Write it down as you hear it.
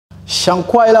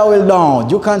Shankwaila well down.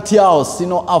 You can tell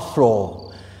Sino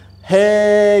Afro.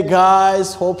 Hey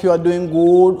guys, hope you are doing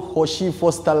good. Hoshi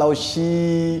Foster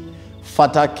Laushi,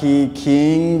 FATAKI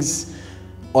Kings,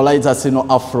 Olaita Sino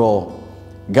Afro.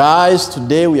 Guys,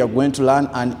 today we are going to learn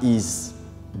an ease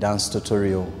dance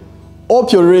tutorial.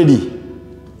 Hope you're ready.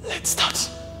 Let's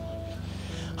start.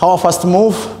 Our first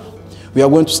move, we are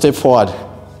going to step forward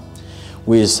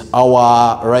with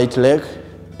our right leg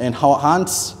and our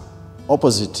hands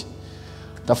opposite.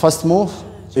 The first move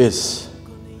is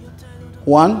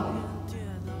 1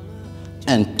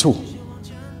 and 2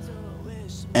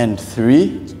 and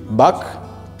 3, back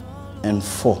and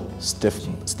 4, step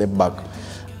back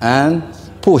and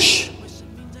push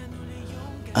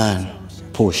and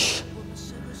push.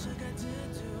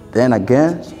 Then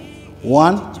again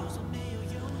 1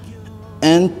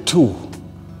 and 2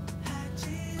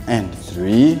 and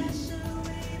 3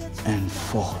 and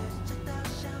 4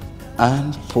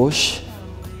 and push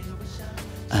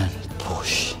and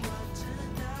push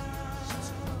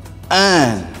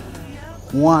and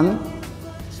 1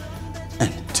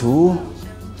 and 2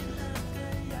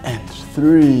 and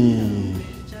 3,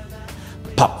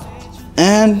 pop,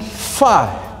 and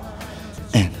 5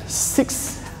 and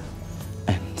 6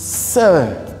 and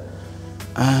 7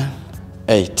 and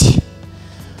 8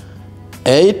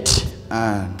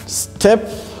 and step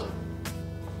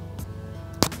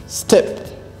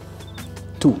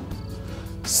 2,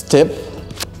 step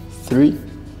 3,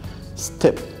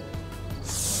 step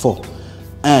 4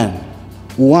 and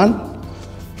 1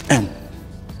 and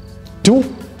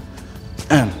 2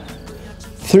 and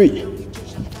 3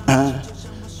 and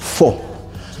 4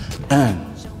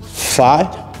 and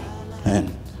 5 and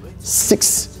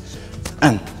 6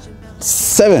 and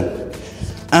 7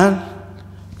 and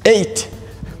 8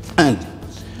 and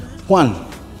 1,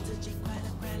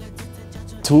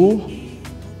 2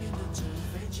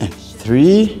 and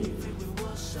 3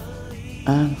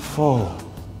 and 4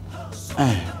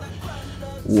 and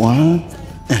 1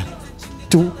 and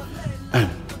 2 and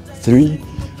 3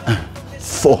 and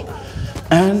 4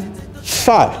 and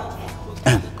 5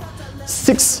 and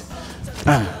 6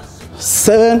 and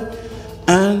 7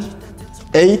 and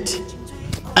 8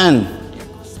 and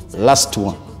last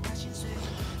one,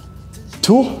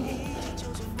 2,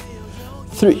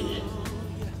 3,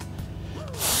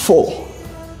 4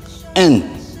 and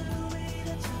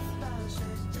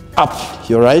up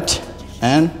your right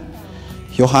and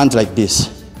your hand like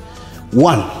this.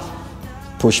 1,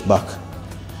 push back,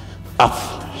 up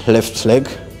left leg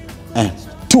and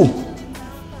 2,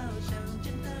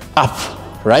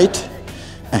 up right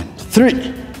and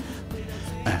 3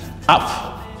 and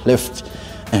up left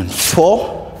and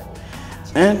 4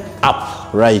 and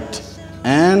up right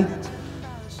and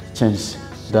change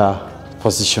the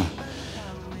position.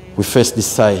 We face this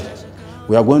side.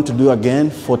 We are going to do again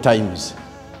 4 times.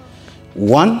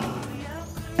 1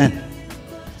 and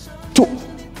 2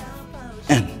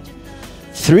 and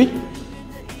 3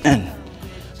 and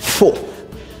 4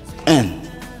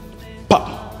 and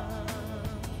pop.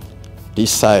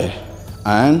 This side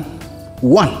and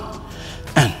 1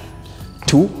 and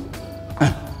 2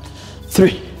 and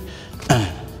 3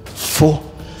 and 4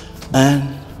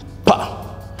 and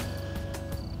pop.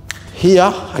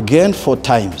 Here again 4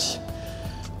 times.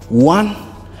 1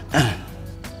 and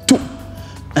 2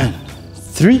 and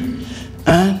 3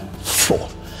 and 4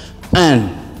 and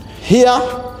here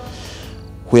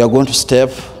we are going to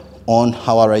step on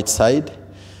our right side.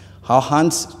 Our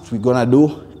hands, we're gonna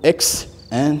do X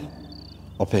and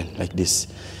open like this.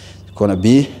 It's gonna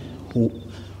be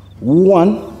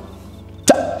 1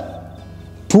 ta,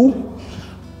 2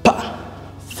 pa,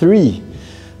 3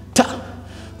 ta,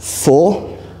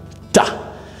 4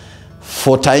 ta.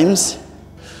 4 times.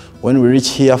 When we reach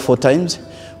here 4 times,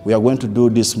 we are going to do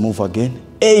this move again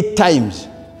 8 times.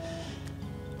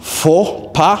 4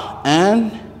 pa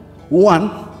and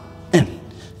 1 and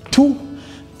 2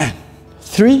 and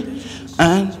 3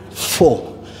 and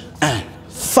 4 and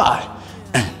 5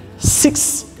 and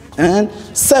 6 and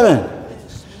 7,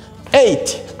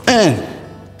 8 and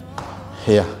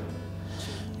here.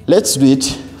 Let's do it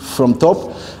from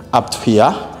top up to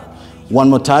here. One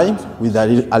more time with a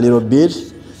little bit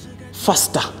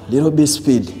faster, little bit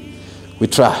speed. We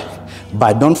try.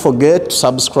 But don't forget to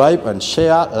subscribe and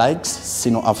share, likes,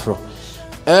 Sino Afro.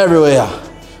 Everywhere.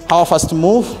 Our first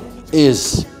move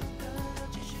is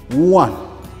 1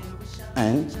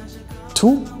 and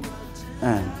 2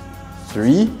 and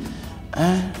 3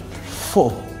 and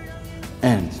 4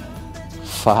 and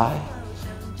 5.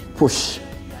 Push.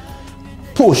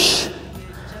 Push.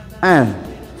 And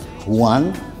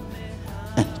 1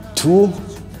 and 2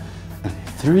 and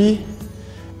 3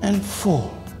 and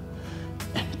 4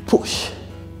 push,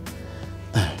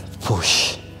 and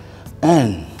push,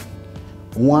 and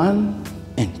 1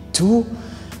 and 2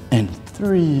 and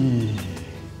 3,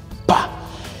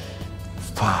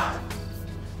 5,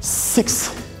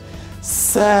 6,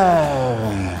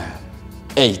 7,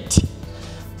 8,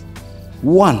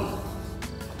 1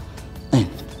 and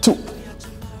 2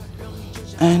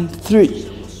 and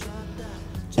 3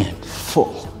 and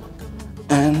 4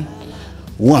 and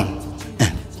 1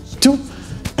 and 2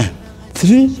 and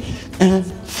 3 and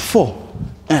 4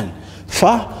 and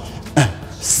 5 and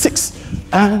 6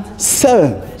 and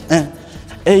 7 and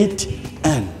 8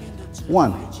 and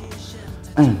 1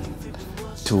 and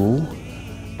 2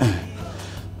 and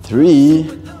 3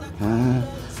 and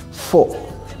 4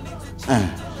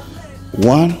 and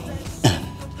 1 and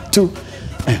 2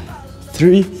 and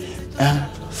 3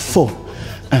 and 4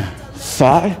 and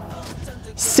 5,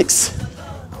 6,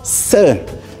 7,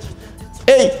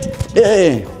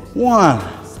 8, 1,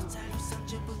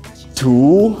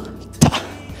 2,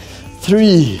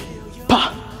 3,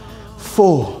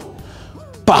 4,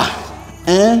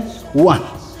 and 1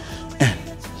 and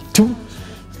 2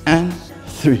 and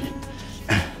 3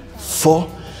 and 4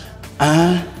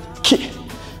 and kick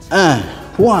and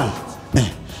 1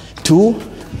 and 2,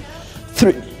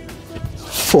 3,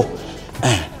 4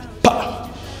 and pop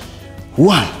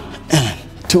 1 and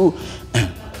 2 and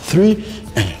 3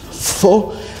 and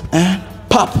 4 and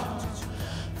pop.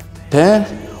 Then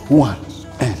 1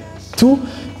 and 2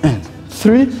 and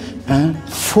 3 and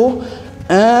 4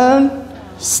 and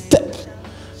step,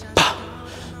 pop,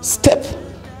 step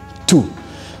 2,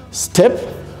 step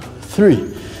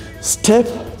 3, step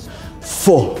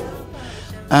 4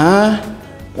 and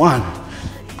 1,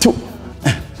 2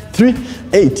 and 3,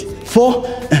 8, 4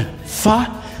 and 5,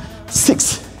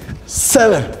 6,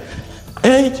 7,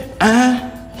 8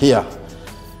 and here.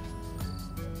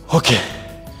 Okay,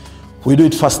 we do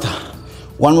it faster.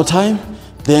 One more time,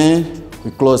 then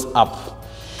we close up.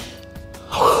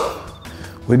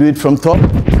 We do it from top.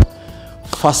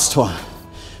 First one,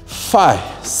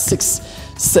 5, 6,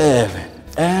 7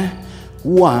 and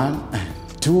 1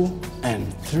 and 2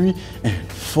 and 3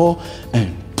 and 4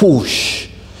 and push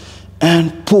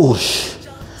and push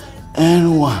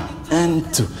and 1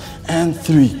 and 2 and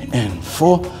 3 and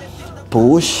 4,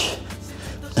 push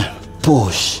and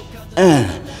push and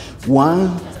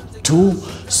 1, 2,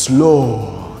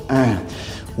 slow and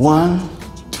 1,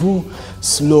 2,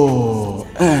 slow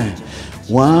and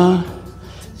 1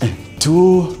 and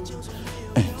 2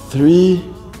 and 3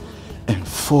 and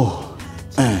 4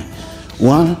 and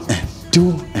 1 and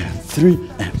 2 and 3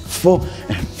 and 4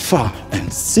 and 5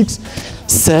 and 6,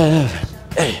 7,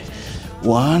 8,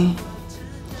 1,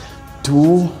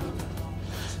 2,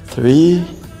 3,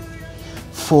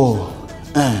 4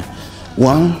 and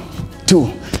 1,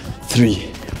 2, 3,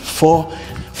 4,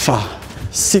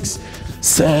 5, 6,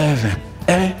 7,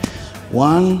 8,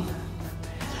 1,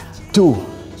 2,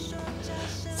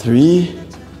 3,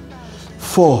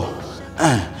 4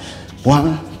 and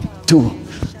 1, 2,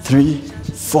 3,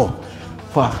 4,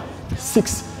 5,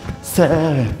 6,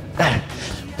 7, 8,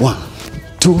 1,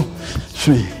 2,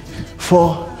 3,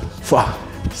 4,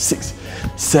 5, 6,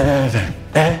 7,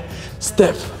 8,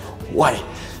 step wide,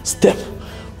 step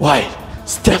wide,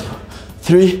 step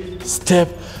 3, step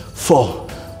 4,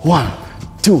 1,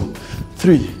 2,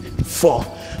 3, 4,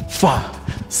 5,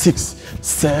 6,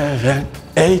 7,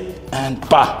 8 and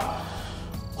back.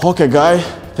 Okay guys,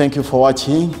 thank you for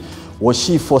watching.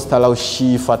 Washi Foster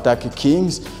Laushi FATAKI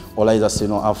Kings, Olaiza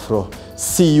Sino Afro.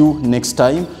 See you next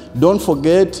time. Don't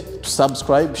forget to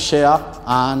subscribe, share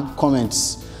and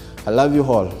comments. I love you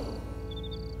all.